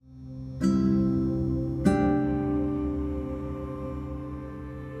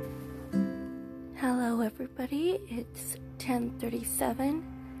everybody. It's 10:37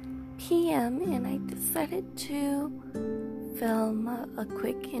 p.m. and I decided to film a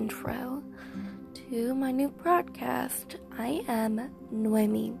quick intro to my new broadcast. I am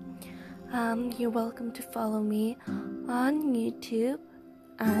Noemi. You're welcome to follow me on YouTube.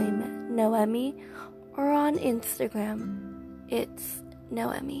 I'm Noemi, or on Instagram, it's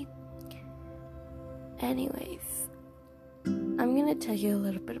Noemi. Anyways, I'm going to tell you a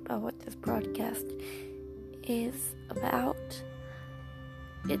little bit about what this broadcast is about.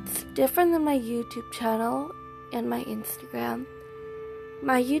 It's different than my YouTube channel and my Instagram.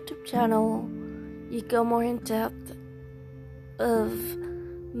 My YouTube channel, you go more in depth of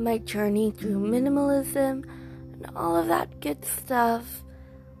my journey through minimalism and all of that good stuff.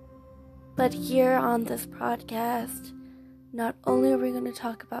 But here on this podcast, not only are we going to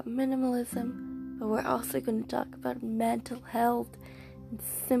talk about minimalism, but we're also going to talk about mental health and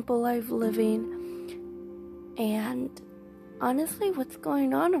simple life living and honestly what's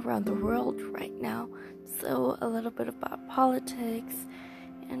going on around the world right now. So a little bit about politics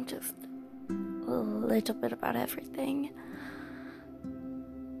and just a little bit about everything.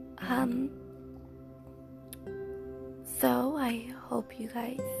 So I hope you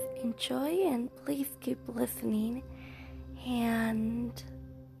guys enjoy and please keep listening, and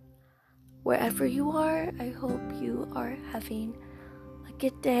wherever you are, I hope you are having a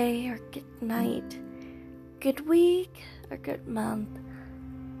good day or good night, good week or good month.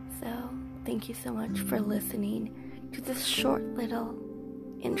 So thank you so much for listening to this short little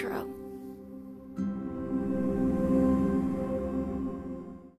intro.